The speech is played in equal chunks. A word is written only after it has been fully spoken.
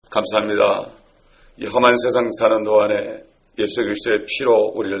감사합니다. 이 험한 세상 사는 동안에 예수 그리스도의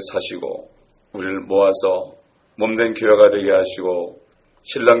피로 우리를 사시고 우리를 모아서 몸된 교회가 되게 하시고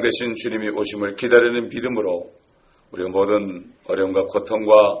신랑 되신 주님이 오심을 기다리는 믿음으로 우리가 모든 어려움과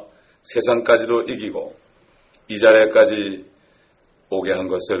고통과 세상까지도 이기고 이 자리에까지 오게 한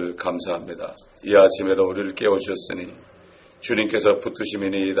것을 감사합니다. 이 아침에도 우리를 깨워주셨으니 주님께서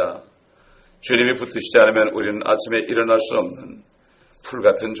붙드심이니이다. 주님이 붙드시지 않으면 우리는 아침에 일어날 수 없는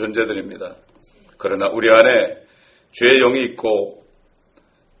풀같은 존재들입니다. 그러나 우리 안에 주의 영이 있고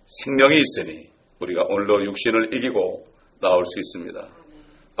생명이 있으니 우리가 오늘도 육신을 이기고 나올 수 있습니다.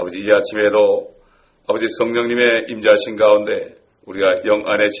 아버지, 이 아침에도 아버지 성령님의 임재하신 가운데 우리가 영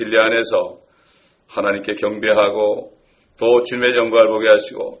안에 진리 안에서 하나님께 경배하고 또 주님의 영광을 보게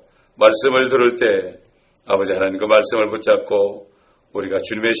하시고 말씀을 들을 때 아버지 하나님 그 말씀을 붙잡고 우리가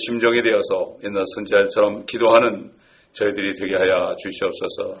주님의 심정이 되어서 옛날 선지자처럼 기도하는 저희들이 되게 하여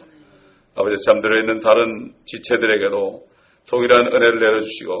주시옵소서. 아버지, 잠들어 있는 다른 지체들에게도 동일한 은혜를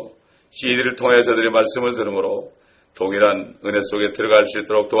내려주시고 CD를 통해 저들이 말씀을 들으므로 동일한 은혜 속에 들어갈 수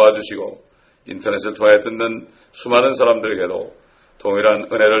있도록 도와주시고 인터넷을 통해 듣는 수많은 사람들에게도 동일한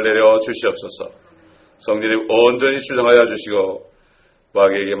은혜를 내려 주시옵소서. 성령님 온전히 주장하여 주시고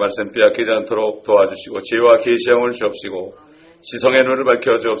마귀에게 말씀 빼앗기지 않도록 도와주시고 지혜와 계시함을 주옵시고 지성의 눈을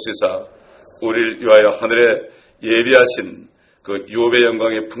밝혀 주옵시사 우리를 위하여 하늘에 예비하신 그 유업의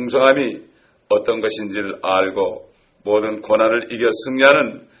영광의 풍성함이 어떤 것인지를 알고 모든 고난을 이겨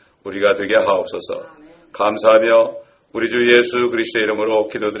승리하는 우리가 되게 하옵소서. 감사하며 우리 주 예수 그리스도의 이름으로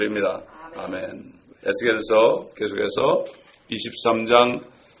기도드립니다. 아멘. 에스겔서 계속해서 23장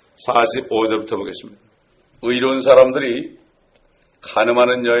 45절부터 보겠습니다. 의로운 사람들이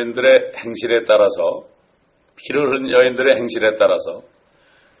간음하는 여인들의 행실에 따라서 피를 흘린 여인들의 행실에 따라서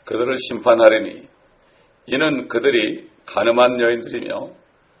그들을 심판하리니 이는 그들이 간음한 여인들이며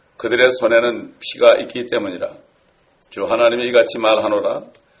그들의 손에는 피가 있기 때문이라. 주 하나님이 이같이 말하노라.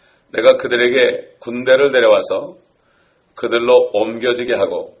 내가 그들에게 군대를 데려와서 그들로 옮겨지게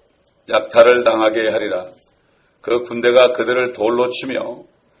하고 약탈을 당하게 하리라. 그 군대가 그들을 돌로 치며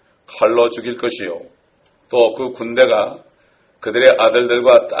칼로 죽일 것이요 또 그 군대가 그들의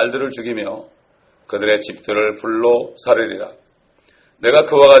아들들과 딸들을 죽이며 그들의 집들을 불로 사르리라. 내가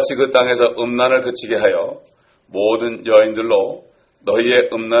그와 같이 그 땅에서 음란을 그치게 하여 모든 여인들로 너희의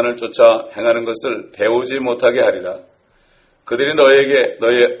음란을 쫓아 행하는 것을 배우지 못하게 하리라. 그들이 너희에게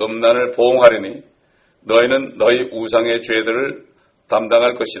너희의 음란을 보응하리니 너희는 너희 우상의 죄들을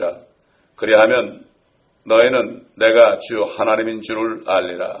담당할 것이라. 그리하면 너희는 내가 주 하나님인 줄을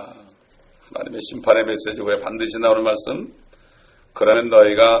알리라. 하나님의 심판의 메시지 후에 반드시 나오는 말씀. 그러면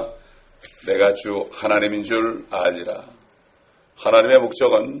너희가 내가 주 하나님인 줄 알리라. 하나님의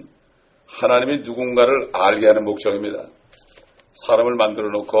목적은 하나님이 누군가를 알게 하는 목적입니다. 사람을 만들어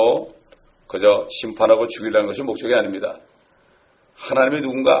놓고 그저 심판하고 죽이려는 것이 목적이 아닙니다. 하나님이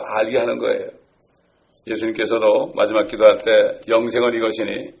누군가 알게 하는 거예요. 예수님께서도 마지막 기도할 때 영생은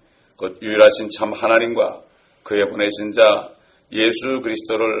이것이니 곧 유일하신 참 하나님과 그의 보내신 자 예수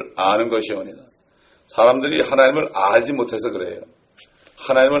그리스도를 아는 것이오니다. 사람들이 하나님을 알지 못해서 그래요.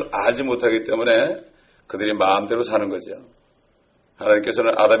 하나님을 알지 못하기 때문에 그들이 마음대로 사는 거죠.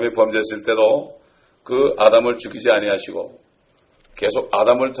 하나님께서는 아담이 범죄했을 때도 그 아담을 죽이지 아니하시고 계속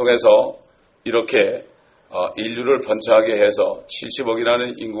아담을 통해서 이렇게 인류를 번창하게 해서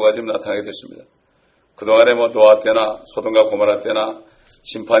 70억이라는 인구가 지금 나타나게 됐습니다. 그동안에 노아 때나 소돔과 고모라 때나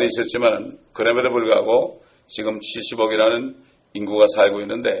심판이 있었지만 그럼에도 불구하고 지금 70억이라는 인구가 살고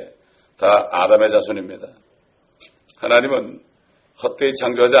있는데 다 아담의 자손입니다. 하나님은 헛되이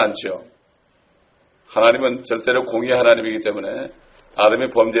창조하지 않죠. 하나님은 절대로 공의 하나님이기 때문에 아담이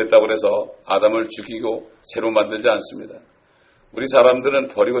범죄했다고 해서 아담을 죽이고 새로 만들지 않습니다. 우리 사람들은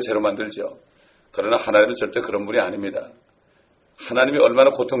버리고 새로 만들죠. 그러나 하나님은 절대 그런 분이 아닙니다. 하나님이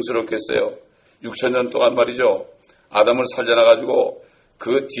얼마나 고통스럽겠어요. 6,000년 동안 말이죠. 아담을 살려놔가지고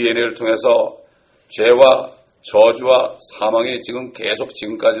그 DNA를 통해서 죄와 저주와 사망이 지금 계속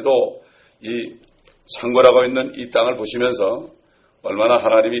지금까지도 이 창궐하고 있는 이 땅을 보시면서 얼마나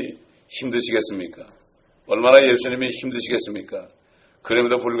하나님이 힘드시겠습니까? 얼마나 예수님이 힘드시겠습니까?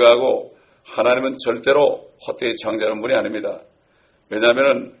 그럼에도 불구하고 하나님은 절대로 헛되이 창조하는 분이 아닙니다.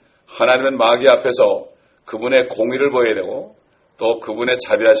 왜냐하면 하나님은 마귀 앞에서 그분의 공의를 보여야 되고 또 그분의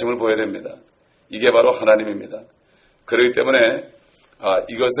자비하심을 보여야 됩니다. 이게 바로 하나님입니다. 그렇기 때문에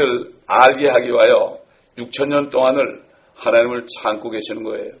이것을 알게 하기 위하여 6,000년 동안을 하나님을 참고 계시는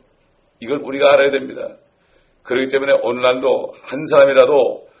거예요. 이걸 우리가 알아야 됩니다. 그렇기 때문에 오늘날도 한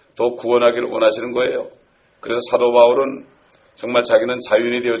사람이라도 더 구원하기를 원하시는 거예요. 그래서 사도 바울은 정말 자기는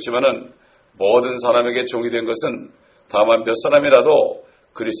자유인이 되었지만은 모든 사람에게 종이 된 것은 다만 몇 사람이라도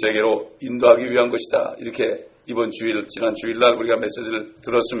그리스도에게로 인도하기 위한 것이다. 이렇게 지난 주일날 우리가 메시지를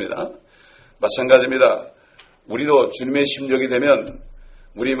들었습니다. 마찬가지입니다. 우리도 주님의 심정이 되면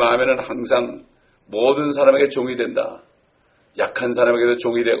우리 마음에는 항상 모든 사람에게 종이 된다. 약한 사람에게도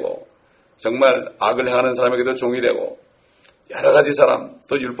종이 되고 정말 악을 행하는 사람에게도 종이 되고 여러 가지 사람,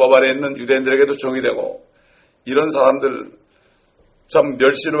 또 율법 아래에 있는 유대인들에게도 종이 되고 이런 사람들, 참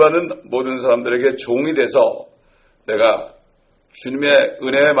멸시를 받는 모든 사람들에게 종이 돼서 내가 주님의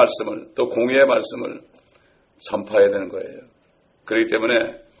은혜의 말씀을 또 공의의 말씀을 전파해야 되는 거예요. 그렇기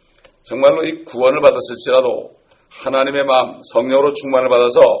때문에 정말로 이 구원을 받았을지라도 하나님의 마음, 성령으로 충만을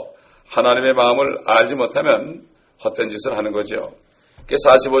받아서 하나님의 마음을 알지 못하면 헛된 짓을 하는 거죠.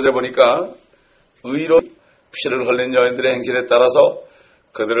 45절 보니까 의로 피를 흘린 여인들의 행실에 따라서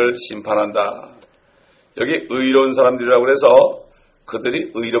그들을 심판한다. 여기 의로운 사람들이라고 해서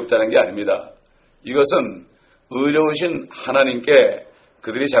그들이 의롭다는 게 아닙니다. 이것은 의로우신 하나님께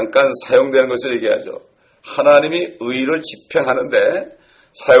그들이 잠깐 사용되는 것을 얘기하죠. 하나님이 의를 집행하는데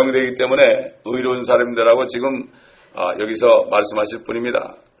사용되기 때문에 의로운 사람들하고 지금 여기서 말씀하실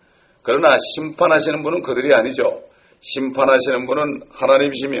분입니다. 그러나 심판하시는 분은 그들이 아니죠. 심판하시는 분은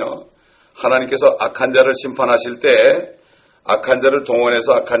하나님이시며 하나님께서 악한 자를 심판하실 때 악한 자를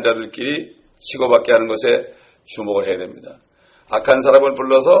동원해서 악한 자들끼리 치고받게 하는 것에 주목을 해야 됩니다. 악한 사람을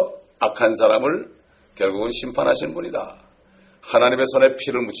불러서 악한 사람을 결국은 심판하시는 분이다. 하나님의 손에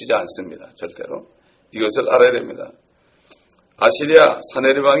피를 묻히지 않습니다. 절대로. 이것을 알아야 됩니다. 아시리아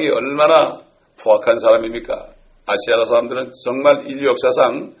사네립 왕이 얼마나 부악한 사람입니까? 아시아 사람들은 정말 인류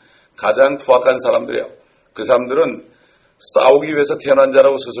역사상 가장 부악한 사람들이에요. 그 사람들은 싸우기 위해서 태어난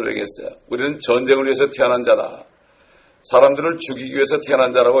자라고 스스로 얘기했어요. 우리는 전쟁을 위해서 태어난 자다. 사람들을 죽이기 위해서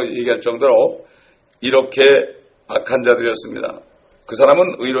태어난 자라고 얘기할 정도로 이렇게 악한 자들이었습니다. 그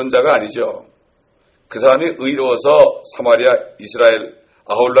사람은 의로운 자가 아니죠. 그 사람이 의로워서 사마리아, 이스라엘,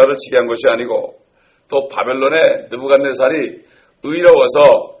 아홀라를 치게 한 것이 아니고 또 바벨론의 느부갓네살이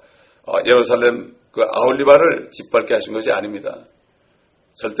의로워서 예루살렘 그 아홀리바를 짓밟게 하신 것이 아닙니다.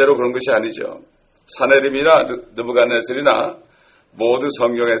 절대로 그런 것이 아니죠. 사네립이나 느부갓네살이나 모두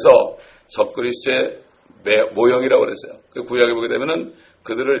성경에서 적그리스도의 모형이라고 그랬어요. 그 구약에 보게 되면은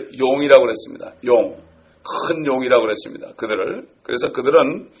그들을 용이라고 그랬습니다. 용, 큰 용이라고 그랬습니다. 그들을. 그래서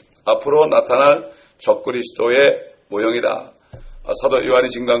그들은 앞으로 나타날 적그리스도의 모형이다. 사도 요한이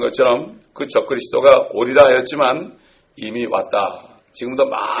증거한 것처럼 그 적그리스도가 오리라 하였지만 이미 왔다. 지금도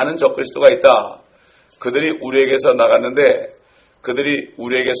많은 적그리스도가 있다. 그들이 우리에게서 나갔는데 그들이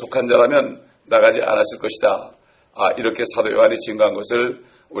우리에게 속한 자라면 나가지 않았을 것이다. 이렇게 사도 요한이 증거한 것을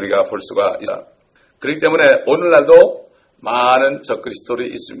우리가 볼 수가 있다. 그렇기 때문에 오늘날도 많은 적그리스도들이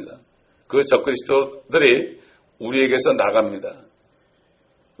있습니다. 그 적그리스도들이 우리에게서 나갑니다.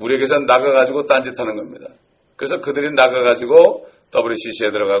 우리에게서 나가가지고 딴짓하는 겁니다. 그래서 그들이 나가가지고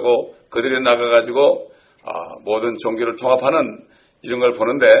WCC에 들어가고 그들이 나가가지고 모든 종교를 통합하는 이런 걸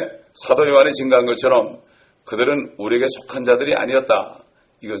보는데 사도 요한이 증거한 것처럼 그들은 우리에게 속한 자들이 아니었다.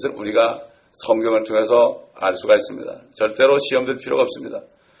 이것을 우리가 성경을 통해서 알 수가 있습니다. 절대로 시험 들 필요가 없습니다.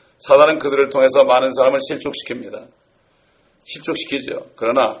 사단은 그들을 통해서 많은 사람을 실족시킵니다. 실족시키죠.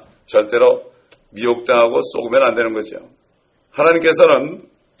 그러나 절대로 미혹당하고 쏘으면 안 되는 거죠. 하나님께서는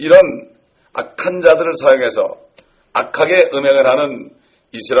이런 악한 자들을 사용해서 악하게 음행을 하는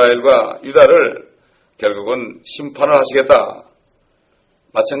이스라엘과 유다를 결국은 심판을 하시겠다.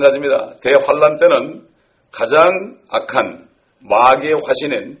 마찬가지입니다. 대환란 때는 가장 악한 마귀의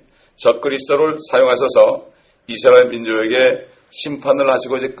화신인 적그리스도를 사용하셔서 이스라엘 민족에게 심판을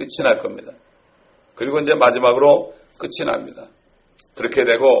하시고 이제 끝이 날 겁니다. 그리고 이제 마지막으로 끝이 납니다. 그렇게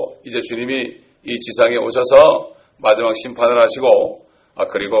되고 이제 주님이 이 지상에 오셔서 마지막 심판을 하시고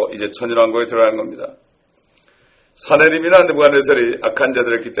그리고 이제 천일왕국에 들어가는 겁니다. 사네립이나 느부갓네살이 악한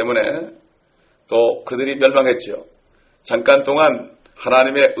자들이었기 때문에 또 그들이 멸망했죠. 잠깐 동안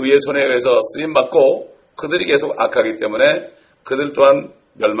하나님의 의의 손에 의해서 쓰임받고 그들이 계속 악하기 때문에 그들 또한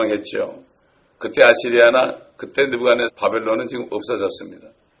멸망했죠. 그때 아시리아나 그때 느부갓네살 바벨론은 지금 없어졌습니다.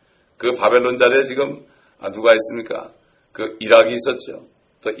 그 바벨론 자리에 지금 누가 있습니까? 그 이락이 있었죠.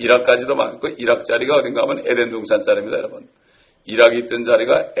 또 이락까지도 많고 이락 자리가 어딘가 하면 에덴 동산 자리입니다, 여러분. 이락이 있던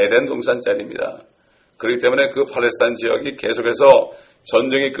자리가 에덴 동산 자리입니다. 그렇기 때문에 그 팔레스타인 지역이 계속해서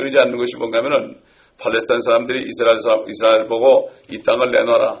전쟁이 끊이지 않는 것이 뭔가 하면은 팔레스타인 사람들이 이스라엘 보고 이 땅을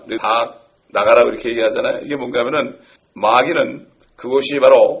내놔라. 다 나가라 그렇게 얘기하잖아요. 이게 뭔가 하면은 마귀는 그곳이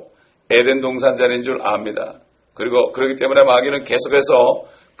바로 에덴 동산 자리인 줄 압니다. 그리고 그렇기 때문에 마귀는 계속해서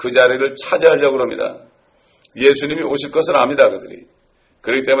그 자리를 차지하려고 합니다. 예수님이 오실 것을 압니다, 그들이.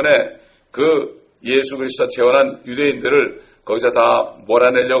 그렇기 때문에 그 예수 그리스도 태어난 유대인들을 거기서 다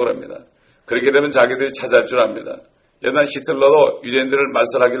몰아내려고 합니다. 그렇게 되면 자기들이 차지할 줄 압니다. 옛날 히틀러도 유대인들을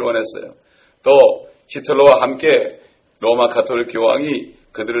말살하기를 원했어요. 또 히틀러와 함께 로마 가톨릭 교황이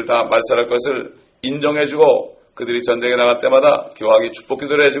그들을 다 말살할 것을 인정해주고 그들이 전쟁에 나갈 때마다 교황이 축복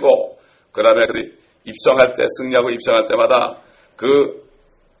기도를 해주고 그 다음에 그들이 입성할 때 승리하고 입성할 때마다 그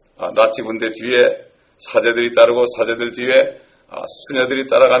나치 군대 뒤에 사제들이 따르고 사제들 뒤에 수녀들이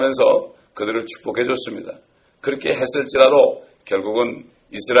따라가면서 그들을 축복해 줬습니다. 그렇게 했을지라도 결국은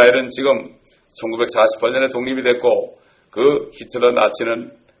이스라엘은 지금 1948년에 독립이 됐고 그 히틀러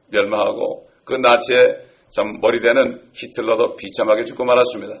나치는 멸망하고 그 나치의 참 머리대는 히틀러도 비참하게 죽고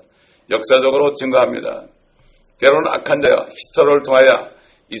말았습니다. 역사적으로 증거합니다. 때로는 악한 자가 히틀러를 통하여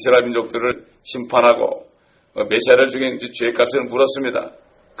이스라엘 민족들을 심판하고 메시아를 죽인 죄값을 물었습니다.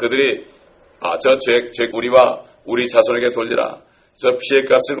 그들이 저 죄 우리와 우리 자손에게 돌리라. 저 피해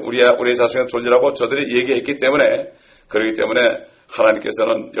값을 우리 자손에게 돌리라고 저들이 얘기했기 때문에 그렇기 때문에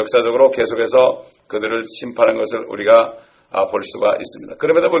하나님께서는 역사적으로 계속해서 그들을 심판한 것을 우리가 볼 수가 있습니다.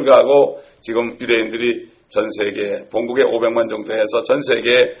 그럼에도 불구하고 지금 유대인들이 전 세계에 본국에 500만 정도 해서 전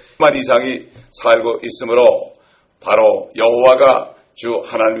세계에 1만 이상이 살고 있으므로 바로 여호와가 주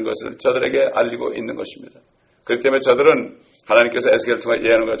하나님인 것을 저들에게 알리고 있는 것입니다. 그렇기 때문에 저들은 하나님께서 에스겔을 통해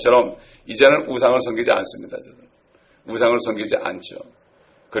예언한 것처럼 이제는 우상을 섬기지 않습니다. 저들은. 우상을 섬기지 않죠.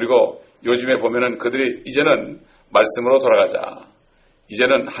 그리고 요즘에 보면은 그들이 이제는 말씀으로 돌아가자.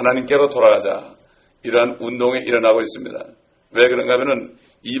 이제는 하나님께로 돌아가자. 이러한 운동이 일어나고 있습니다. 왜 그런가 하면은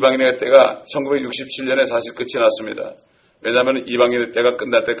이방인의 때가 1967년에 사실 끝이 났습니다. 왜냐하면 이방인의 때가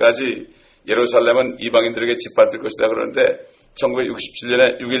끝날 때까지 예루살렘은 이방인들에게 짓밟힐 것이다 그러는데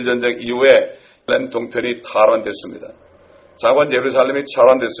 1967년에 6.1 전쟁 이후에 동편이 탈환됐습니다. 자관 예루살렘이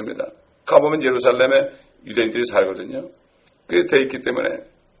탈환됐습니다. 가보면 예루살렘에 유대인들이 살거든요. 그게 돼 있기 때문에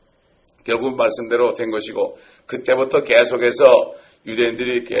결국 말씀대로 된 것이고 그때부터 계속해서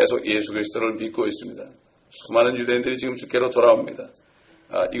유대인들이 계속 예수 그리스도를 믿고 있습니다. 수많은 유대인들이 지금 주께로 돌아옵니다.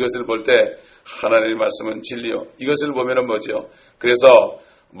 이것을 볼 때 하나님의 말씀은 진리요. 이것을 보면은 뭐죠? 그래서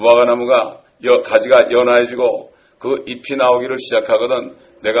무화과나무가 가지가 연화해지고 그 잎이 나오기를 시작하거든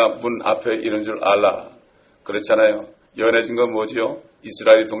내가 문 앞에 이런 줄 알라. 그렇잖아요. 연해진 건 뭐지요?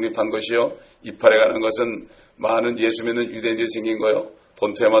 이스라엘이 독립한 것이요. 이파래 가는 것은 많은 예수 믿는 유대인들이 생긴 거요.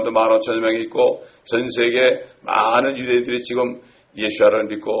 본토에만도 15,000명이 있고 전 세계에 많은 유대인들이 지금 예수를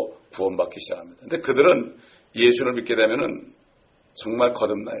믿고 구원받기 시작합니다. 근데 그들은 예수를 믿게 되면은 정말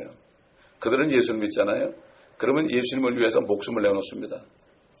거듭나요. 그들은 예수를 믿잖아요. 그러면 예수님을 위해서 목숨을 내놓습니다.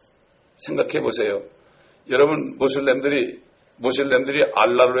 생각해 보세요. 여러분 모슬렘들이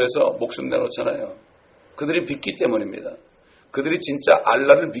알라를 해서 목숨 내놓잖아요. 그들이 믿기 때문입니다. 그들이 진짜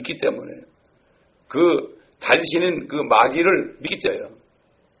알라를 믿기 때문에 그 달신인 그 마귀를 믿기 때문에요.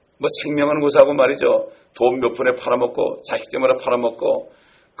 뭐 생명은 고사하고 말이죠. 돈 몇 푼에 팔아먹고 자식 때문에 팔아먹고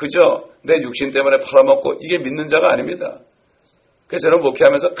그저 내 육신 때문에 팔아먹고 이게 믿는 자가 아닙니다. 그래서 저는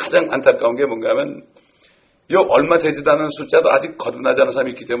목회하면서 가장 안타까운 게 뭔가 하면 이 얼마 되지도 않은 숫자도 아직 거듭나지 않은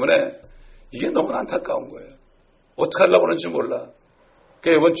사람이 있기 때문에 이게 너무 안타까운 거예요. 어떻게 하려고 그러는지 몰라.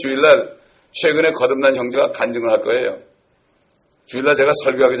 그러니까 이번 주일날 최근에 거듭난 형제가 간증을 할 거예요. 주일날 제가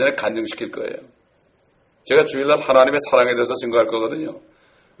설교하기 전에 간증시킬 거예요. 제가 주일날 하나님의 사랑에 대해서 증거할 거거든요.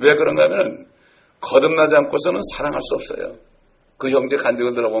 왜 그런가 하면 거듭나지 않고서는 사랑할 수 없어요. 그 형제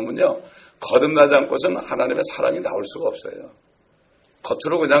간증을 들어보면요. 거듭나지 않고서는 하나님의 사랑이 나올 수가 없어요.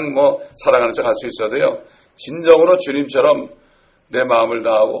 겉으로 그냥 사랑하는 척 할 수 있어도요. 진정으로 주님처럼 내 마음을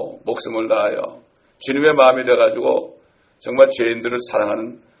다하고 목숨을 다하여 주님의 마음이 돼가지고 정말 죄인들을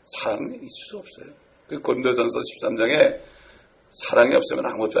사랑하는 사랑이 있을 수 없어요. 그 고린도전서 13장에 사랑이 없으면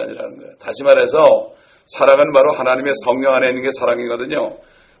아무것도 아니라는 거예요. 다시 말해서 사랑은 바로 하나님의 성령 안에 있는 게 사랑이거든요.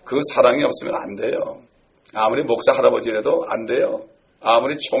 그 사랑이 없으면 안 돼요. 아무리 목사 할아버지라도 안 돼요.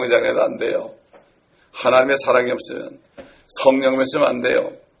 아무리 총회장이라도 안 돼요. 하나님의 사랑이 없으면 성령이 없으면 안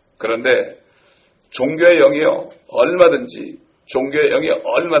돼요. 그런데 종교의 영이요 종교의 영이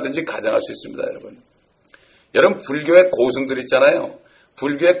얼마든지 가장할 수 있습니다. 여러분 불교의 고승들 있잖아요.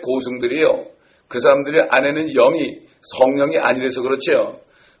 불교의 고승들이요. 그 사람들이 안에는 영이 성령이 아니라서 그렇죠.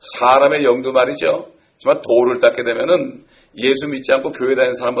 사람의 영도 말이죠. 정말 도를 닦게 되면은 예수 믿지 않고 교회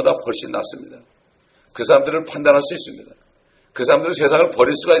다니는 사람보다 훨씬 낫습니다. 그 사람들을 판단할 수 있습니다. 그 사람들은 세상을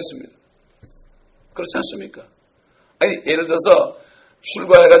버릴 수가 있습니다. 그렇지 않습니까? 아니 예를 들어서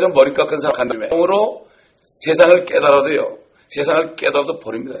출가해가지고 머리 깎은 사람 간주에 영으로 세상을 깨달아도요. 세상을 깨달아도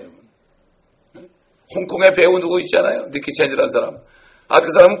버립니다. 여러분. 홍콩의 배우 누구 있잖아요. 니키 첸이라는 사람.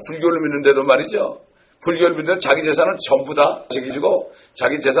 그 사람은 불교를 믿는데도 말이죠. 불교를 믿는데 자기 재산을 전부 다 지키고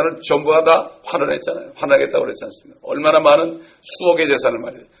자기 재산을 전부 다 환원했잖아요. 환원하겠다고 그랬지 않습니까? 얼마나 많은 수억의 재산을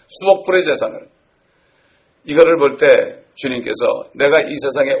말이에요. 수억 불의 재산을. 이거를 볼 때 주님께서 내가 이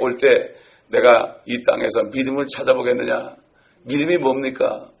세상에 올 때 내가 이 땅에서 믿음을 찾아보겠느냐? 믿음이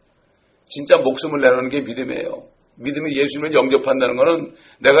뭡니까? 진짜 목숨을 내놓는 게 믿음이에요. 믿음이 예수님을 영접한다는 것은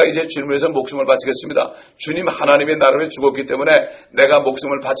내가 이제 주님을 위해서 목숨을 바치겠습니다. 주님 하나님이 나를 위해 죽었기 때문에 내가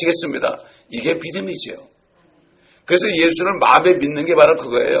목숨을 바치겠습니다. 이게 믿음이지요. 그래서 예수를 마음에 믿는 게 바로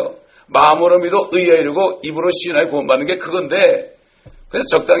그거예요. 마음으로 믿어 의에 이르고 입으로 시인하여 구원받는 게 그건데, 그래서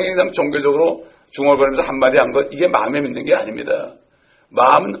적당히 그냥 종교적으로 중얼거리면서 한마디 한 것, 이게 마음에 믿는 게 아닙니다.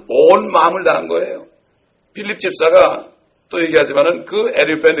 마음은 온 마음을 다한 거예요. 빌립 집사가 또 얘기하지만은 그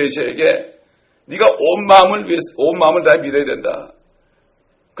에리페 네시에게 네가 온 마음을 다해 믿어야 된다.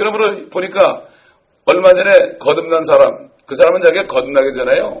 그러므로 보니까 얼마 전에 거듭난 사람, 그 사람은 자기가 거듭나기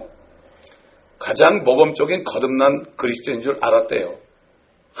전에요, 가장 모범적인 거듭난 그리스도인 줄 알았대요.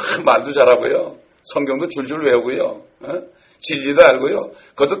 말도 잘하고요, 성경도 줄줄 외우고요, 진리도 알고요,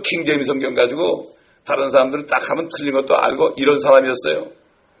 그것도 킹제임스 성경 가지고 다른 사람들은 딱 하면 틀린 것도 알고 이런 사람이었어요.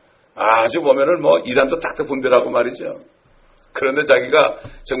 아주 보면은 이단도 딱딱 분별하고 말이죠. 그런데 자기가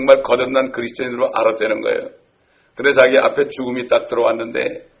정말 거듭난 그리스도인으로 알았다는 거예요. 근데 자기 앞에 죽음이 딱 들어왔는데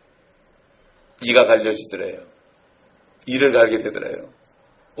이가 갈려지더래요. 이를 갈게 되더래요.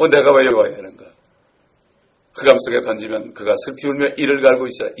 내가 왜 여기 와야 되는가? 흑암 속에 던지면 그가 슬피 울며 이를 갈고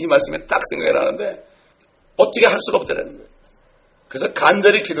있어요. 이 말씀에 딱 생각이 나는데 어떻게 할 수가 없더라는 거예요. 그래서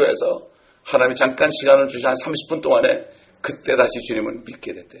간절히 기도해서 하나님이 잠깐 시간을 주시 한 30분 동안에 그때 다시 주님을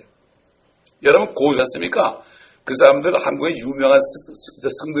믿게 됐대요. 여러분 고우지 않습니까? 그 사람들 한국에 유명한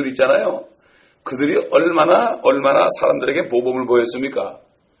성들 있잖아요. 그들이 얼마나 사람들에게 모범을 보였습니까?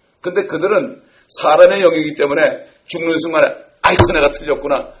 근데 그들은 사람의 영이기 때문에 죽는 순간에 아이고 내가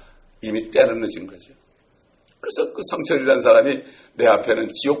틀렸구나, 이미 때는 늦은 거죠. 그래서 그 성철이라는 사람이 내 앞에는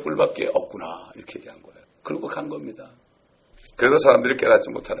지옥불밖에 없구나 이렇게 얘기한 거예요. 그러고 간 겁니다. 그래서 사람들이 깨닫지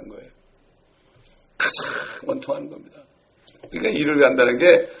못하는 거예요. 가장 원통한 겁니다. 그러니까 이를 간다는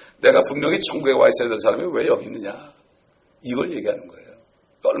게 내가 분명히 천국에 와 있어야 될 사람이 왜 여기 있느냐, 이걸 얘기하는 거예요.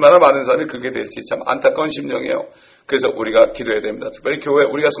 얼마나 많은 사람이 그렇게 될지 참 안타까운 심령이에요. 그래서 우리가 기도해야 됩니다. 특별히 교회,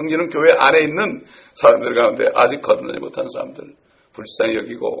 우리가 섬기는 교회 안에 있는 사람들 가운데 아직 거듭나지 못한 사람들 불쌍히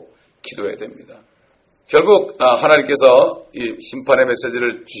여기고 기도해야 됩니다. 결국 하나님께서 이 심판의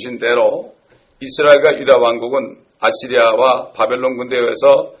메시지를 주신 대로 이스라엘과 유다 왕국은 아시리아와 바벨론 군대에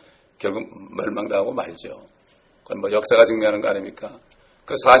의해서 결국 멸망당하고 말죠. 그건 역사가 증명하는 거 아닙니까?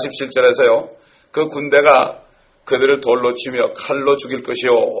 그 47절에서요, 그 군대가 그들을 돌로 치며 칼로 죽일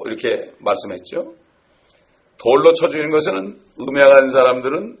것이요 이렇게 말씀했죠. 돌로 쳐 죽이는 것은 음행한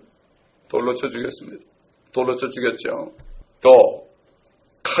사람들은 돌로 쳐 죽였습니다. 돌로 쳐 죽였죠. 또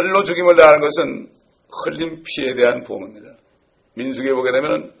칼로 죽임을 당하는 것은 흘린 피에 대한 보응입니다. 민수기에 보게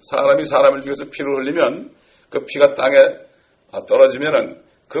되면 사람이 사람을 죽여서 피를 흘리면 그 피가 땅에 떨어지면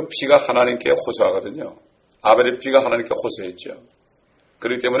그 피가 하나님께 호소하거든요. 아벨의 피가 하나님께 호소했죠.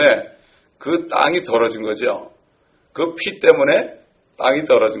 그렇기 때문에 그 땅이 더러진 거죠. 그 피 때문에 땅이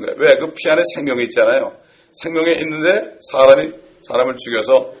더러진 거예요. 왜? 그 피 안에 생명이 있잖아요. 생명이 있는데 사람을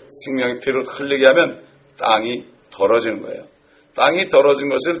죽여서 생명의 피를 흘리게 하면 땅이 더러지는 거예요. 땅이 더러진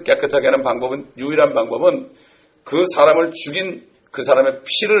것을 깨끗하게 하는 방법은, 유일한 방법은 그 사람을 죽인 그 사람의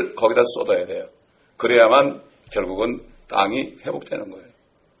피를 거기다 쏟아야 돼요. 그래야만 결국은 땅이 회복되는 거예요.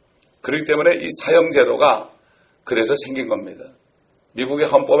 그렇기 때문에 이 사형제도가 그래서 생긴 겁니다. 미국의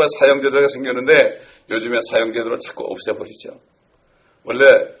헌법에 사형제도가 생겼는데 요즘에 사형제도를 자꾸 없애버리죠. 원래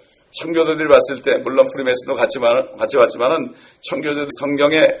청교도들이 봤을 때, 물론 프리메이슨도 같이 봤지만은 청교도들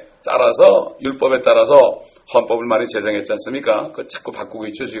성경에 따라서, 율법에 따라서 헌법을 많이 제정했지 않습니까? 그걸 자꾸 바꾸고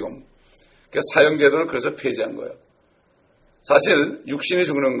있죠, 지금. 사형제도를 그래서 폐지한 거예요. 사실 육신이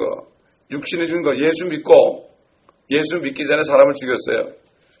죽는 거, 예수 믿기 전에 사람을 죽였어요.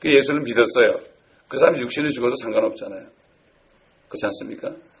 그 예수를 믿었어요. 그 사람이 육신이 죽어도 상관없잖아요. 그렇지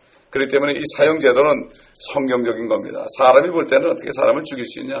않습니까? 그렇기 때문에 이 사형제도는 성경적인 겁니다. 사람이 볼 때는 어떻게 사람을 죽일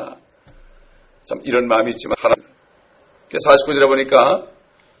수 있냐, 참 이런 마음이 있지만, 49절에 보니까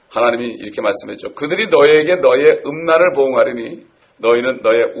하나님이 이렇게 말씀했죠. 그들이 너에게 너의 음란을 보응하리니 너희는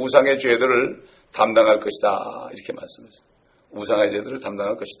너의 우상의 죄들을 담당할 것이다, 이렇게 말씀했어요. 우상의 죄들을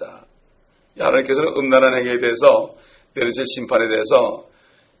담당할 것이다. 하나님께서는 음란한 행위에 대해서, 내리실 심판에 대해서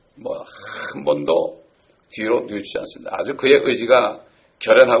한 번도 뒤로 뉘우치지 않습니다. 아주 그의 의지가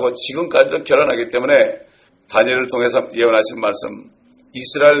결연하고 지금까지도 결연하기 때문에 다니엘을 통해서 예언하신 말씀,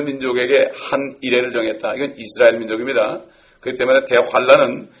 이스라엘 민족에게 한 이래를 정했다. 이건 이스라엘 민족입니다. 그렇기 때문에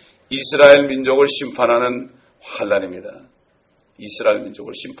대환란은 이스라엘 민족을 심판하는 환란입니다. 이스라엘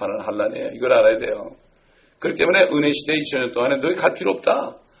민족을 심판하는 환란이에요. 이걸 알아야 돼요. 그렇기 때문에 은혜 시대 2000년 동안에 너희 갈 필요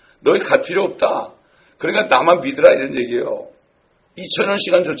없다. 너희 갈 필요 없다. 그러니까 나만 믿으라, 이런 얘기예요. 2000년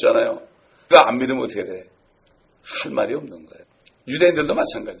시간 줬잖아요. 그거 안 믿으면 어떻게 돼? 할 말이 없는 거예요. 유대인들도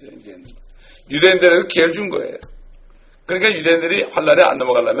마찬가지예요. 유대인들. 유대인들에게 기회를 준 거예요. 그러니까 유대인들이 환란에 안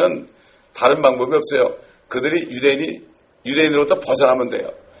넘어가려면 다른 방법이 없어요. 그들이 유대인으로부터 벗어나면 돼요.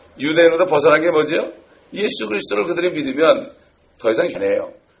 유대인으로부터 벗어난 게 뭐지요? 예수 그리스도를 그들이 믿으면 더 이상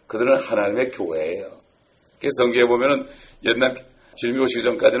해내요. 그들은 하나님의 교회예요. 그래서 성경에 보면은 옛날 주님이 오시기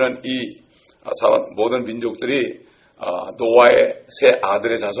전까지는 이 모든 민족들이 노아의 세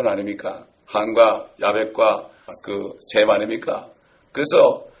아들의 자손 아닙니까? 함과 야벳과 그 셈 아닙니까?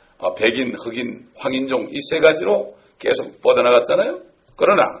 그래서 백인, 흑인, 황인종 이 세 가지로 계속 뻗어나갔잖아요.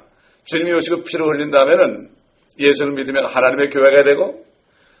 그러나 주님이 오시고 피를 흘린 다음에는 예수를 믿으면 하나님의 교회가 되고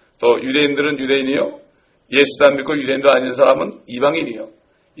또 유대인들은 유대인이요. 예수도 안 믿고 유대인도 아닌 사람은 이방인이요.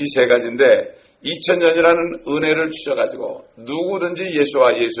 이 세 가지인데 2000년이라는 은혜를 주셔가지고 누구든지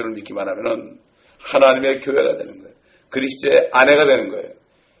예수와 예수를 믿기만 하면은 하나님의 교회가 되는 거예요. 그리스도의 아내가 되는 거예요.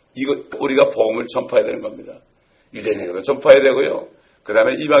 이거 우리가 복음을 전파해야 되는 겁니다. 유대인에게도 전파해야 되고요. 그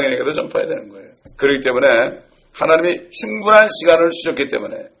다음에 이방인에게도 전파해야 되는 거예요. 그렇기 때문에 하나님이 충분한 시간을 주셨기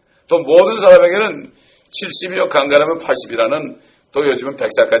때문에 또 모든 사람에게는 70이요 강간하면 80이라는 또 요즘은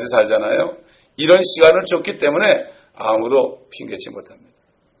 100살까지 살잖아요. 이런 시간을 줬기 때문에 아무도 핑계치 못합니다.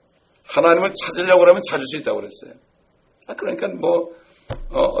 하나님을 찾으려고 하면 찾을 수 있다고 그랬어요. 그러니까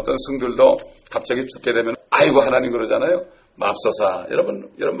어떤 성들도 갑자기 죽게 되면 아이고 하나님 그러잖아요. 맙소사.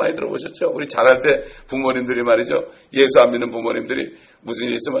 여러분 많이 들어보셨죠? 우리 자랄 때 부모님들이 말이죠. 예수 안 믿는 부모님들이 무슨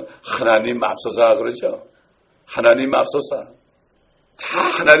일이 있으면 하나님 맙소사 그러죠. 하나님 맙소사. 다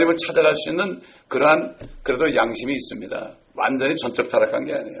하나님을 찾아갈 수 있는 그러한 그래도 양심이 있습니다. 완전히 전적 타락한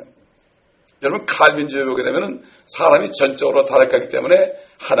게 아니에요. 여러분 칼빈주의에 보게 되면 사람이 전적으로 타락하기 때문에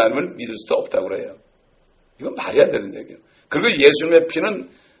하나님을 믿을 수도 없다고 그래요. 이건 말이 안 되는 얘기예요. 그리고 예수님의 피는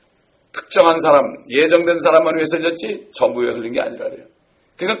특정한 사람, 예정된 사람만 위해서 흘렸지 전부 위해 흘린 게 아니라 그래요.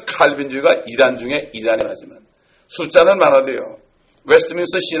 그러니까 칼빈주의가 이단 중에 이단이 하지만 숫자는 많아도요.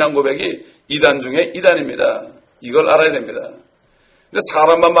 웨스트민스터 신앙 고백이 이단 중에 이단입니다. 이걸 알아야 됩니다. 근데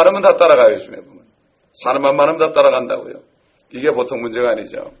사람만 많으면 다 따라가요. 요즘에 보면. 사람만 많으면 다 따라간다고요. 이게 보통 문제가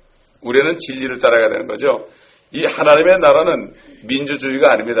아니죠. 우리는 진리를 따라가야 되는 거죠. 이 하나님의 나라는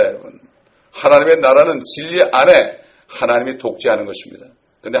민주주의가 아닙니다. 여러분. 하나님의 나라는 진리 안에 하나님이 독재하는 것입니다.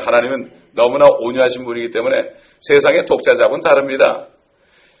 그런데 하나님은 너무나 온유하신 분이기 때문에 세상의 독자자하고는 다릅니다.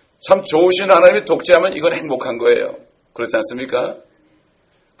 참 좋으신 하나님이 독재하면 이건 행복한 거예요. 그렇지 않습니까?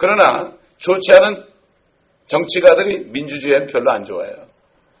 그러나 좋지 않은 정치가들이 민주주의엔 별로 안 좋아해요.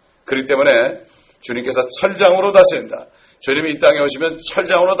 그렇기 때문에 주님께서 철장으로 다스린다. 주님이 이 땅에 오시면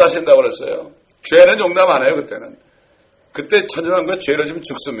철장으로 다스린다고 그랬어요. 죄는 용납 안 해요. 그때 천연왕국에 죄를 지면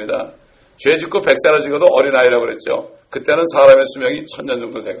죽습니다. 죄 짓고 100살을 지어도 어린아이라고 그랬죠. 그때는 사람의 수명이 1000년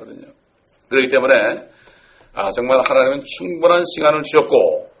정도 되거든요. 그렇기 때문에 정말 하나님은 충분한 시간을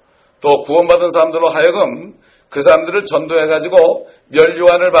주셨고 또 구원받은 사람들로 하여금 그 사람들을 전도해가지고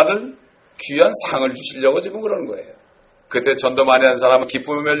멸류관을 받을 귀한 상을 주시려고 지금 그러는 거예요. 그때 전도 많이 한 사람은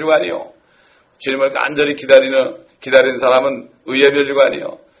기쁨의 멸류관이요. 주님을 간절히 기다리는 사람은 의의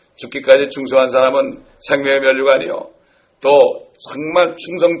멸류관이요. 죽기까지 충성한 사람은 생명의 멸류관이요. 또 정말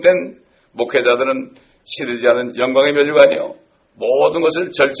충성된 목회자들은 시들지 않은 영광의 멸류관이요. 모든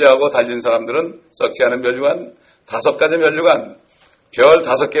것을 절제하고 달린 사람들은 썩지 않은 멸류관, 5가지 멸류관, 별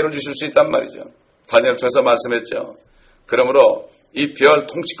 5개를 주실 수 있단 말이죠. 다니엘 통해서 말씀했죠. 그러므로 이 별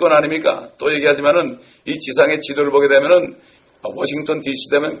통치권 아닙니까? 또 얘기하지만은 이 지상의 지도를 보게 되면은 워싱턴 DC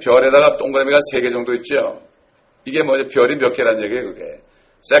되면 별에다가 동그라미가 3개 정도 있죠. 이게 뭐죠? 별이 몇 개란 얘기예요, 그게.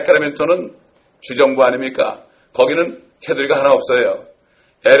 세크라멘토는 주정부 아닙니까? 거기는 테두리가 하나 없어요.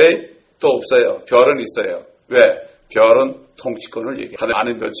 LA 또 없어요. 별은 있어요. 왜? 별은 통치권을 얘기해요.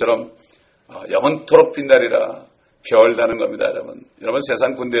 아는 별처럼 영원토록 빛나리라. 별 다는 겁니다, 여러분. 여러분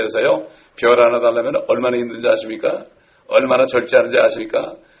세상 군대에서요. 별 하나 달라면 얼마나 힘든지 아십니까? 얼마나 절제하는지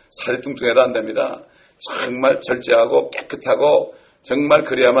아십니까? 살이 뚱뚱해도 안 됩니다. 정말 절제하고 깨끗하고 정말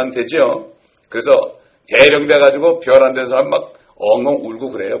그래야만 되죠. 그래서 대령돼가지고 별 안 되는 사람 막 엉엉 울고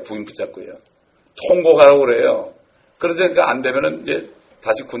그래요. 부인 붙잡고요. 통곡하라고 그래요. 그러니까 안 되면은 이제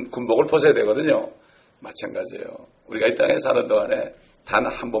다시 군복을 벗어야 되거든요. 마찬가지예요. 우리가 이 땅에 사는 동안에 단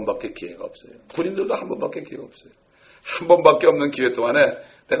한 번밖에 기회가 없어요. 군인들도 한 번밖에 기회가 없어요. 한 번밖에 없는 기회 동안에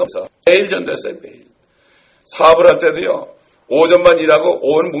내가 없어. 매일 전도했어요. 매일. 사업을 할 때도요. 오전만 일하고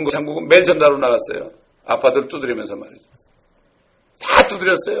오후는 문고 창구고 매일 전달로 나갔어요. 아파트를 두드리면서 말이죠. 다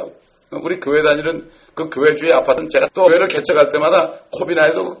두드렸어요. 우리 교회 다니는 그 교회 주위의 아파트는 제가 또 교회를 개척할 때마다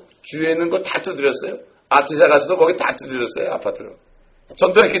코비나에도 주위에 있는 거 다 두드렸어요. 아티사 가서도 거기 다 두드렸어요. 아파트로.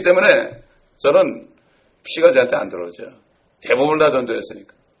 전도했기 때문에 저는 피가 저한테 안 들어오죠. 대부분 다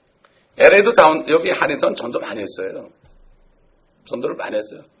전도했으니까. LA도 여기 한인턴 전도 많이 했어요. 전도를 많이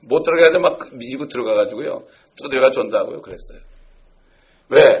했어요. 못 들어가서 막 미지고 들어가가지고요. 두드려가 전도하고요. 그랬어요.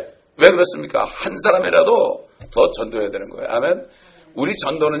 왜 왜 그렇습니까? 한 사람이라도 더 전도해야 되는 거예요. 아멘. 우리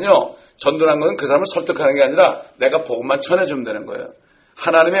전도는요, 전도란 것은 그 사람을 설득하는 게 아니라 내가 복음만 전해주면 되는 거예요.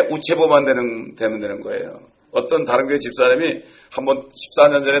 하나님의 우체보만 되면 되는 거예요. 어떤 다른 교회 집사님이 한번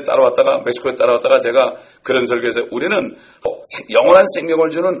 14년 전에 따라왔다가 멕시코에 따라왔다가 제가 그런 설교에서 우리는 영원한 생명을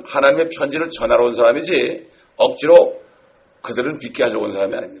주는 하나님의 편지를 전하러 온 사람이지 억지로 그들은 믿게 하려고 온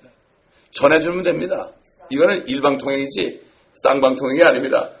사람이 아닙니다. 전해주면 됩니다. 이거는 일방통행이지 쌍방통행이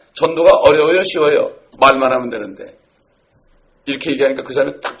아닙니다. 전도가 어려워요, 쉬워요? 말만 하면 되는데. 이렇게 얘기하니까 그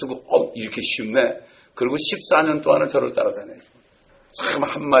사람이 딱 두고 이렇게 쉽네. 그리고 14년 동안은 저를 따라다녀요. 참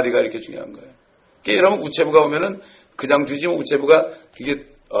한마디가 이렇게 중요한 거예요. 그러니까 여러분 우체부가 오면은 그냥 주지 뭐 우체부가 이게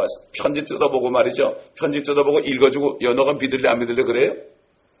편지 뜯어보고 말이죠. 편지 뜯어보고 읽어주고 너가 믿을래 안 믿을래 그래요?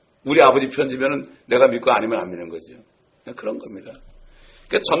 우리 아버지 편지면은 내가 믿고 아니면 안 믿는 거죠. 그런 겁니다.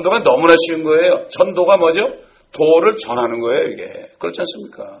 그러니까 전도가 너무나 쉬운 거예요. 전도가 뭐죠? 도를 전하는 거예요, 이게. 그렇지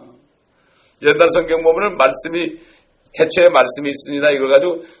않습니까? 옛날 성경 보면은 말씀이 태초에 말씀이 있으니라 이걸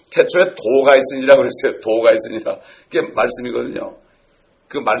가지고 태초에 도가 있으니라 그랬어요. 도가 있으니라. 그게 말씀이거든요.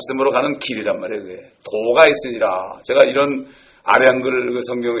 그 말씀으로 가는 길이란 말이에요. 그게. 도가 있으니라. 제가 이런 아래 한글 그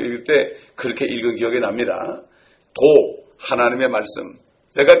성경을 읽을 때 그렇게 읽은 기억이 납니다. 도, 하나님의 말씀.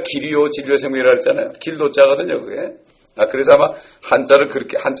 내가 길이요 진리요 생명이라 했잖아요. 길도자거든요, 그게. 그래서 아마 한자를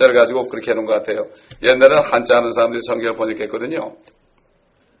가지고 그렇게 해놓은 것 같아요. 옛날에는 한자 하는 사람들이 성경을 번역했거든요.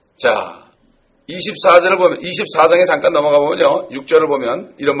 자, 24절을 보면, 24장에 잠깐 넘어가 보면요. 6절을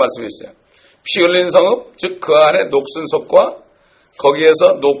보면 이런 말씀이 있어요. 피 흘린 성읍, 즉 그 안에 녹슨 솥과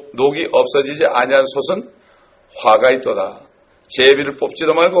거기에서 녹이 없어지지 아니한 솥은 화가 있도다. 제비를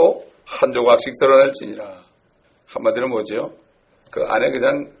뽑지도 말고 한 조각씩 드러낼지니라. 한마디로 뭐죠? 그 안에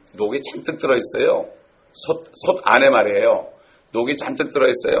그냥 녹이 잔뜩 들어있어요. 솥 안에 말이에요. 녹이 잔뜩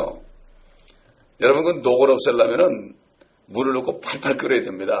들어있어요. 여러분 그 녹을 없애려면은 물을 넣고 팔팔 끓여야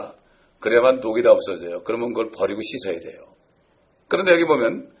됩니다. 그래야만 녹이 다 없어져요. 그러면 그걸 버리고 씻어야 돼요. 그런데 여기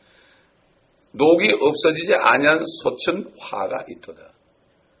보면 녹이 없어지지 아니한 솥은 화가 있도다.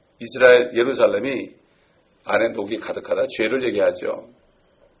 이스라엘 예루살렘이 안에 녹이 가득하다. 죄를 얘기하죠.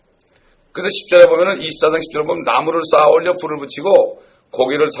 그래서 10절에 보면은 24장 10절에 보면 나무를 쌓아 올려 불을 붙이고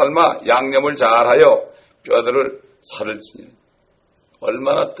고기를 삶아 양념을 잘하여 뼈들을 살을 지니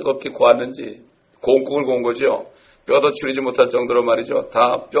얼마나 뜨겁게 구웠는지 곰국을 구운 거죠. 뼈도 추리지 못할 정도로 말이죠.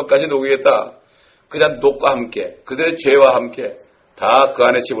 다 뼈까지 녹이겠다. 그냥 녹과 함께 그들의 죄와 함께 다 그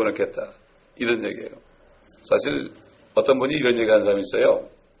안에 집어넣겠다. 이런 얘기예요. 사실 어떤 분이 이런 얘기하는 사람이 있어요.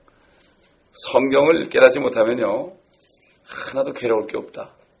 성경을 깨닫지 못하면요. 하나도 괴로울 게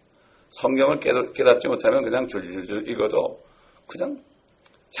없다. 성경을 깨닫지 못하면 그냥 줄줄줄 읽어도 그냥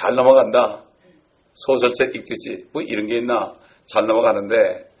잘 넘어간다. 소설책 읽듯이 뭐 이런 게 있나 잘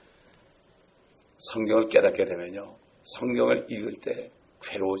넘어가는데 성경을 깨닫게 되면요. 성경을 읽을 때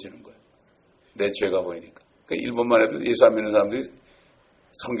괴로워지는 거예요. 내 죄가 보이니까. 그러니까 일본만 해도 예수 안 믿는 사람들이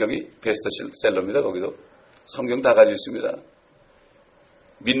성경이 베스트셀러입니다. 거기도. 성경 다 가지고 있습니다.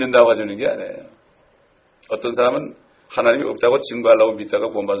 믿는다고 가지는 게 아니에요. 어떤 사람은 하나님이 없다고 증거하려고 믿다가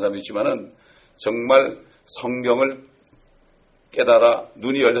구원받은 사람도 있지만은 정말 성경을 깨달아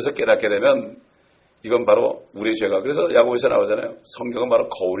눈이 열려서 깨닫게 되면 이건 바로 우리의 죄가. 그래서 야고보에서 나오잖아요. 성경은 바로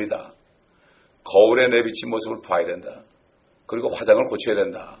거울이다. 거울에 내비친 모습을 봐야 된다. 그리고 화장을 고쳐야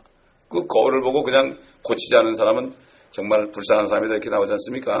된다. 그 거울을 보고 그냥 고치지 않은 사람은 정말 불쌍한 사람이다 이렇게 나오지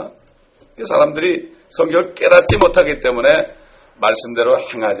않습니까? 사람들이 성경을 깨닫지 못하기 때문에 말씀대로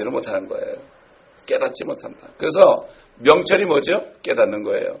행하지를 못하는 거예요. 깨닫지 못한다. 그래서 명철이 뭐죠? 깨닫는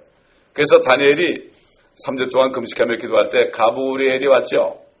거예요. 그래서 다니엘이 3주 동안 금식하며 기도할 때 가브리엘이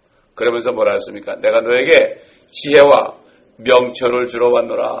왔죠. 그러면서 뭐라 했습니까? 내가 너에게 지혜와 명철을 주러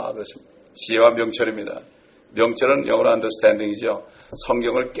왔노라. 그렇습니다. 지혜와 명철입니다. 명철은 영어로 understanding이죠.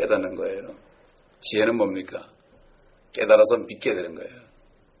 성경을 깨닫는 거예요. 지혜는 뭡니까? 깨달아서 믿게 되는 거예요.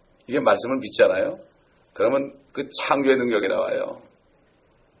 이게 말씀을 믿잖아요. 그러면 그 창조의 능력이 나와요.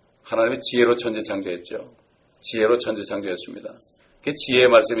 하나님이 지혜로 천지 창조했죠. 지혜로 천지 창조했습니다. 그 지혜의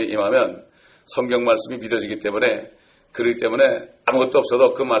말씀이 임하면 성경 말씀이 믿어지기 때문에 그렇기 때문에 아무것도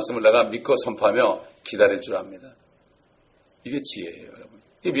없어도 그 말씀을 내가 믿고 선포하며 기다릴 줄 압니다. 이게 지혜예요, 여러분.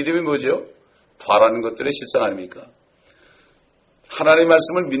 이 믿음이 뭐죠? 바라는 것들의 실상 아닙니까? 하나님의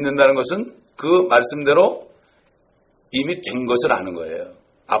말씀을 믿는다는 것은 그 말씀대로 이미 된 것을 아는 거예요.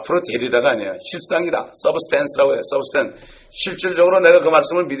 앞으로 되리다가 아니에요. 실상이다. 서브스탠스라고 해요. 서브스탠스. 실질적으로 내가 그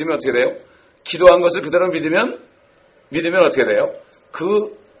말씀을 믿으면 어떻게 돼요? 기도한 것을 그대로 믿으면 어떻게 돼요?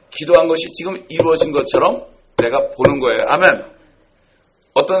 그 기도한 것이 지금 이루어진 것처럼 내가 보는 거예요. 아멘.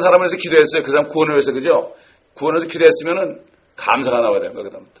 어떤 사람을 위해서 기도했어요. 그 사람 구원을 위해서, 그죠? 구원을 위해서 기도했으면은 감사가 나와야 되는 거예요.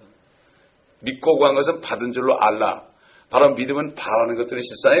 그다음부터. 믿고 구한 것은 받은 줄로 알라. 바로 믿음은 바라는 것들의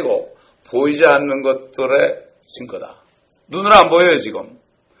실상이고 보이지 않는 것들의 증거다. 눈으로 안 보여요 지금.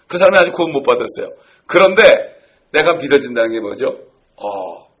 그 사람이 아직 구원 못 받았어요. 그런데 내가 믿어진다는 게 뭐죠? 그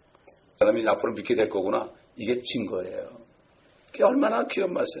사람이 앞으로 믿게 될 거구나. 이게 증거예요. 그게 얼마나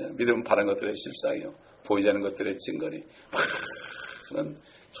귀한 말씀이에요. 믿음은 바라는 것들의 실상이요 보이지 않는 것들의 증거니. 저는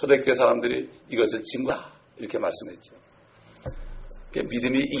초대교회 사람들이 이것을 증거다 이렇게 말씀했죠. 그게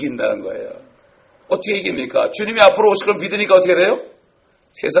믿음이 이긴다는 거예요. 어떻게 이깁니까? 주님이 앞으로 오실 걸 믿으니까 어떻게 돼요?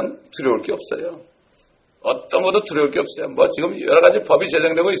 세상 두려울 게 없어요. 어떤 것도 두려울 게 없어요. 뭐 지금 여러 가지 법이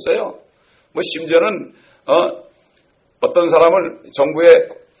제정되고 있어요. 뭐 심지어는 어떤 사람을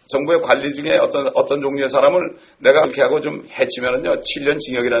정부의 관리 중에 어떤 종류의 사람을 내가 그렇게 하고 좀 해치면은요 7년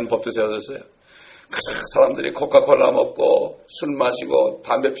징역이라는 법도 세워졌어요. 그 사람들이 코카콜라 먹고 술 마시고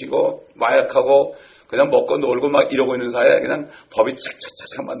담배 피고 마약하고 그냥 먹고 놀고 막 이러고 있는 사이에 그냥 법이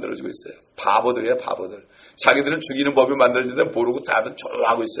착착착착 만들어지고 있어요. 바보들이에요, 바보들. 자기들을 죽이는 법이 만들어지는데 모르고 다들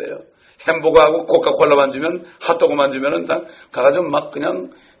조용하고 있어요. 햄버거하고 코카콜라만 주면 핫도그만 주면은 다 가가지고 막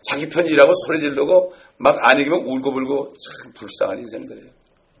그냥 자기 편이라고 소리 지르고 막 안 이기면 울고불고 참 불쌍한 인생들이에요.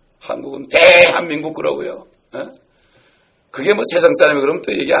 한국은 대한민국 그러고요. 그게 뭐 세상 사람이 그러면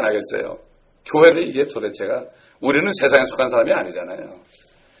또 얘기 안 하겠어요. 교회는 이게 도대체가 우리는 세상에 속한 사람이 아니잖아요.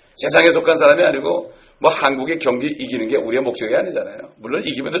 세상에 속한 사람이 아니고 뭐 한국의 경기 이기는 게 우리의 목적이 아니잖아요. 물론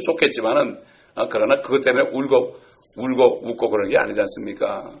이기면 더 좋겠지만은 그러나 그것 때문에 울고 웃고 그런 게 아니지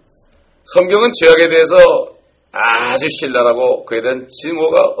않습니까? 성경은 죄악에 대해서 아주 신랄하고 그에 대한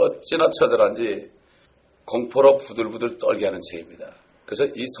증오가 어찌나 처절한지 공포로 부들부들 떨게 하는 책입니다. 그래서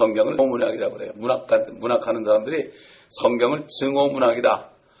이 성경을 증오문학이라고 그래요. 문학하는 사람들이 성경을 증오문학이다.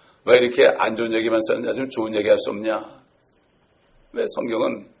 왜 이렇게 안 좋은 얘기만 쓰느냐, 좀 좋은 얘기 할 수 없냐. 왜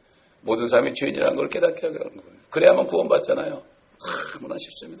성경은 모든 사람이 죄인이라는 걸 깨닫게 하는 거예요. 그래야만 구원받잖아요. 너무나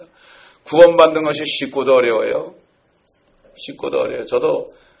쉽습니다. 구원받는 것이 쉽고도 어려워요. 쉽고도 어려워요.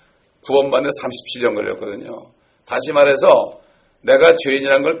 저도 구원받는 37년 걸렸거든요. 다시 말해서 내가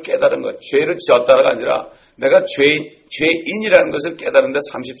죄인이라는 걸 깨달은 것, 죄를 지었다가 아니라 내가 죄인이라는 것을 깨달은데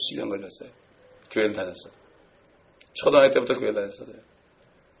 37년 걸렸어요. 교회를 다녔어요. 초등학교 때부터 교회 다녔어요.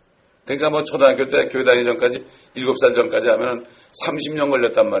 그러니까 뭐 초등학교 때 교회 다니기 전까지 7살 전까지 하면 30년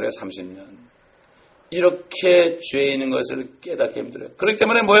걸렸단 말이에요. 30년. 이렇게 죄인인 것을 깨닫기 힘들어요. 그렇기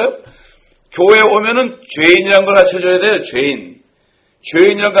때문에 뭐예요? 교회에 오면은 죄인이라는 걸 가르쳐줘야 돼요.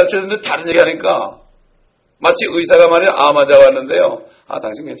 죄인이라는 걸 가르쳐줬는데 다른 얘기 하니까 마치 의사가 말이야 암 환자 왔는데요.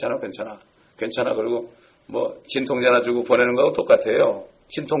 당신 괜찮아. 그리고 뭐 진통제 하나 주고 보내는 거하고 똑같아요.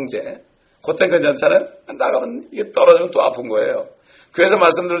 진통제. 그때 괜찮잖아요. 나가면 이게 떨어지면 또 아픈 거예요. 그래서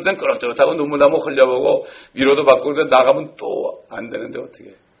말씀 들을 땐 그렇듯하고 눈물 나면 흘려보고 위로도 받고 나가면 또 안 되는데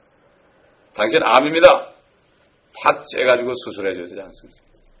어떻게. 당신 암입니다. 탁 째가지고 수술해줘야 되지 않습니까?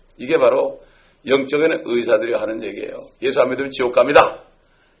 이게 바로 영적인 의사들이 하는 얘기예요. 예수 안 믿으면 지옥 갑니다.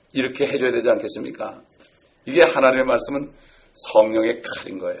 이렇게 해줘야 되지 않겠습니까? 이게 하나님의 말씀은 성령의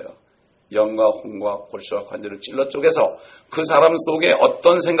칼인 거예요. 영과 혼과 골수와 관절을 찔러 쪼개서 그 사람 속에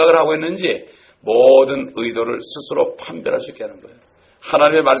어떤 생각을 하고 있는지 모든 의도를 스스로 판별할 수 있게 하는 거예요.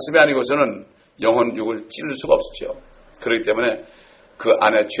 하나님의 말씀이 아니고서는 영혼 육을 찌를 수가 없죠. 그렇기 때문에 그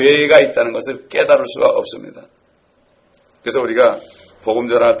안에 죄가 있다는 것을 깨달을 수가 없습니다. 그래서 우리가 복음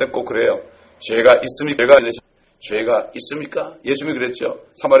전할 때 꼭 그래요. 죄가 있습니까? 예수님이 그랬죠.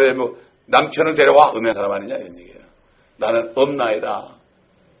 사마리아에 뭐 남편을 데려와 음행한 사람 아니냐 이런 얘기예요. 나는 없나이다.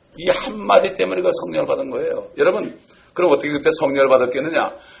 이 한마디 때문에 그 성령을 받은 거예요. 여러분 그럼 어떻게 그때 성령을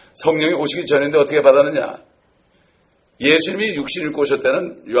받았겠느냐? 성령이 오시기 전인데 어떻게 받았느냐? 예수님이 육신을 입고 오실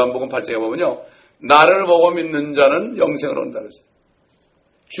때는 요한복음 8장에 보면요. 나를 보고 믿는 자는 영생을 얻는다 그랬어요.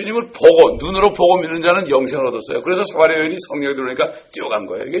 주님을 보고 눈으로 보고 믿는 자는 영생을 얻었어요. 그래서 사마리아 여인이 성령이 들어오니까 뛰어간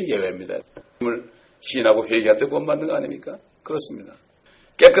거예요. 이게 예외입니다. 주님을 시인하고 회개할 때 구원받는 거 아닙니까? 그렇습니다.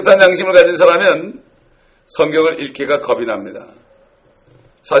 깨끗한 양심을 가진 사람은 성경을 읽기가 겁이 납니다.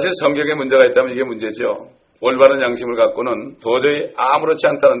 사실 성경에 문제가 있다면 이게 문제죠. 올바른 양심을 갖고는 도저히 아무렇지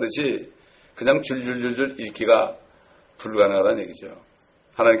않다는 듯이 그냥 줄줄줄줄 읽기가 불가능하다는 얘기죠.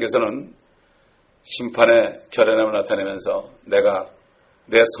 하나님께서는 심판의 결연함을 나타내면서 내가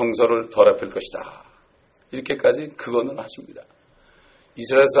내 성소를 더럽힐 것이다. 이렇게까지 그거는 하십니다.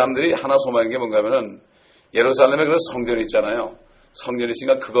 이스라엘 사람들이 하나 소망인 게 뭔가 하면은 예루살렘에 그런 성전이 있잖아요. 성전이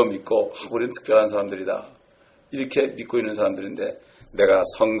있으니까 그거 믿고 우리는 특별한 사람들이다. 이렇게 믿고 있는 사람들인데 내가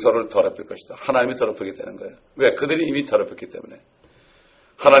성소를 더럽힐 것이다. 하나님이 더럽히게 되는 거예요. 왜? 그들이 이미 더럽혔기 때문에.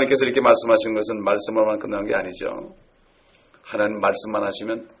 하나님께서 이렇게 말씀하시는 것은 말씀으로만 끝나는 게 아니죠. 하나님 말씀만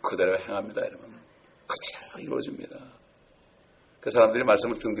하시면 그대로 행합니다. 여러분. 그대로 이루어집니다. 그 사람들이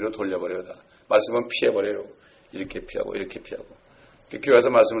말씀을 등 뒤로 돌려버려요. 말씀은 피해버려요. 이렇게 피하고 이렇게 피하고. 교회에서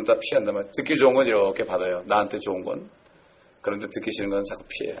말씀을 다 피한단 말이에요. 듣기 좋은 건 이렇게 받아요. 나한테 좋은 건. 그런데 듣기 싫은 건 자꾸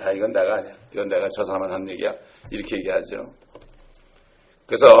피해. 아, 이건 내가 아니야. 이건 내가 저 사람만 한 얘기야. 이렇게 얘기하죠.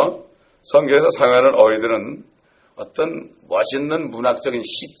 그래서 성경에서 사용하는 어휘들은 어떤 멋있는 문학적인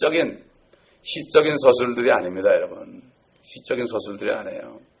시적인 서술들이 아닙니다, 여러분. 시적인 서술들이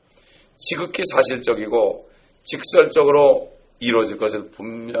아니에요. 지극히 사실적이고 직설적으로 이루어질 것을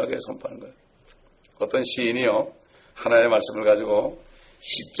분명하게 선포하는 거예요. 어떤 시인이요, 하나님의 말씀을 가지고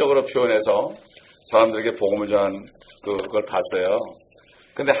시적으로 표현해서 사람들에게 복음을 전한 그걸 봤어요.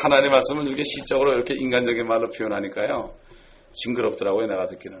 근데 하나님의 말씀을 이렇게 시적으로 이렇게 인간적인 말로 표현하니까요, 징그럽더라고요, 내가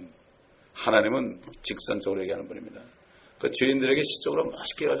듣기는. 하나님은 직선적으로 얘기하는 분입니다. 그 죄인들에게 시적으로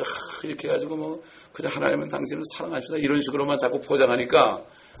멋있게 해가지고, 이렇게 해가지고, 그냥 하나님은 당신을 사랑하시다, 이런 식으로만 자꾸 포장하니까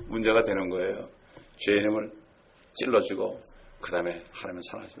문제가 되는 거예요. 죄인임을 찔러주고, 그 다음에 하나님은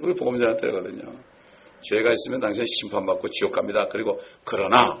사랑하시다. 우리 복음 전할 때거든요. 죄가 있으면 당신은 심판받고 지옥 갑니다. 그리고,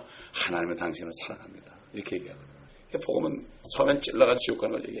 그러나, 하나님은 당신을 사랑합니다. 이렇게 얘기하거든요. 복음은 처음엔 찔러가지고 지옥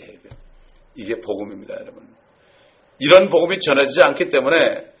가는 걸 얘기해야 돼요. 이게 복음입니다, 여러분. 이런 복음이 전해지지 않기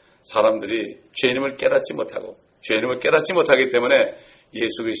때문에 사람들이 죄인임을 깨닫지 못하고, 죄인임을 깨닫지 못하기 때문에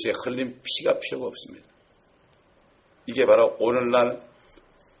예수 그리스도의 흘린 피가 필요가 없습니다. 이게 바로 오늘날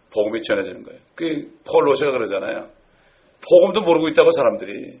복음이 전해지는 거예요. 폴 로시가 그러잖아요. 복음도 모르고 있다고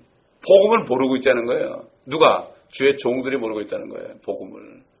사람들이. 복음을 모르고 있다는 거예요. 누가? 주의 종들이 모르고 있다는 거예요.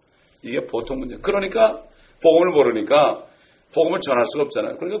 복음을. 이게 보통 문제. 그러니까 복음을 모르니까 복음을 전할 수가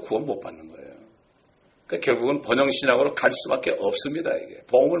없잖아요. 그러니까 구원 못 받는 거예요. 그러니까 결국은 번영신학으로 갈 수밖에 없습니다. 이게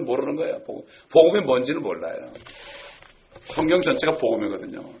복음을 모르는 거예요. 복음이 뭔지를 몰라요. 성경 전체가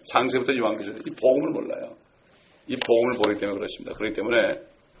복음이거든요. 창세부터 요한계시까지 이 복음을 몰라요. 이 복음을 모르기 때문에 그렇습니다. 그렇기 때문에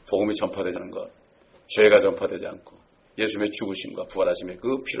복음이 전파되지 않는 것, 죄가 전파되지 않고 예수님의 죽으심과 부활하심의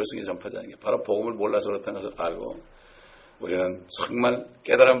그 필요성이 전파되지 않는 게 바로 복음을 몰라서 그렇다는 것을 알고 우리는 정말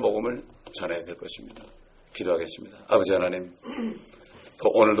깨달은 복음을 전해야 될 것입니다. 기도하겠습니다. 아버지 하나님, 또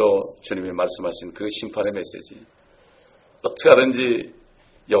오늘도 주님이 말씀하신 그 심판의 메시지, 어떻게 하든지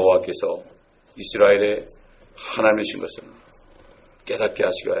여호와께서 이스라엘의 하나님이신 것을 깨닫게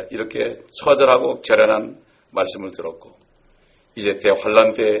하시고 이렇게 처절하고 결연한 말씀을 들었고, 이제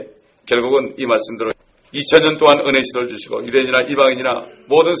대환란 때 결국은 이 말씀대로 2000년 동안 은혜 시도를 주시고 유대인이나 이방인이나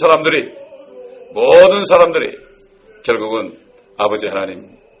모든 사람들이 결국은 아버지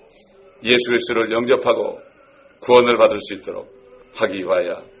하나님 예수 그리스도를 영접하고 구원을 받을 수 있도록 하기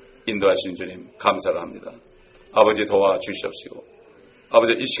위하여 인도하신 주님 감사를 합니다. 아버지 도와주시옵시고,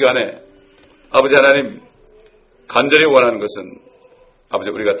 아버지 이 시간에 아버지 하나님 간절히 원하는 것은 아버지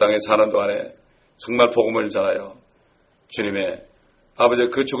우리가 땅에 사는 동안에 정말 복음을 전하여 주님의 아버지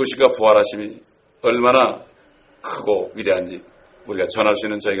그 죽으시고 부활하심이 얼마나 크고 위대한지 우리가 전할 수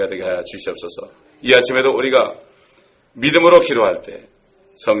있는 저희가 되게 하여 주시옵소서. 이 아침에도 우리가 믿음으로 기도할 때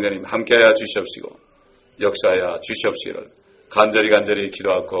성령님 함께하여 주시옵시고 역사하여 주시옵시기를 간절히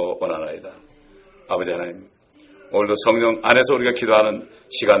기도하고 원하나이다. 아버지 하나님, 오늘도 성령 안에서 우리가 기도하는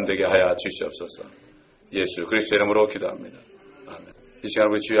시간 되게 하여 주시옵소서. 예수 그리스도 이름으로 기도합니다. 아멘. 이 시간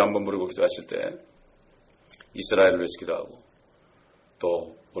우리 주여 한번 부르고 기도하실 때 이스라엘을 위해서 기도하고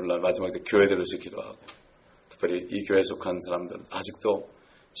또 오늘날 마지막에 교회들을 위해서 기도하고, 특별히 이 교회에 속한 사람들, 아직도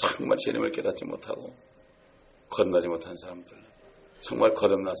정말 주님을 깨닫지 못하고 거듭나지 못한 사람들, 정말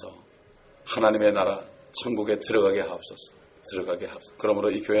거듭나서 하나님의 나라 천국에 들어가게 하옵소서.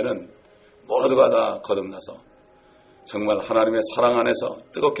 그러므로 이 교회는 모두가 다 거듭나서 정말 하나님의 사랑 안에서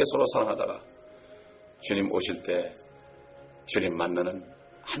뜨겁게 서로 사랑하다가 주님 오실 때 주님 만나는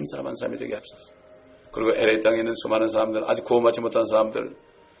한 사람 한 사람이 되게 하옵소서. 그리고 LA 땅에 있는 수많은 사람들, 아직 구원받지 못한 사람들,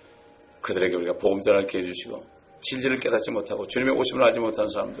 그들에게 우리가 복음 전하게 해주시고 진리를 깨닫지 못하고 주님의 오심을 알지 못한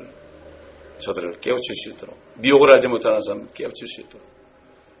사람들, 저들을 깨우칠 수 있도록, 미혹을 알지 못하는 사람을 깨우칠 수 있도록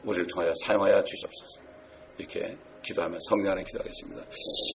우리를 통하여 사용하여 주시옵소서. 이렇게 기도하며 성령 안에 기도하겠습니다.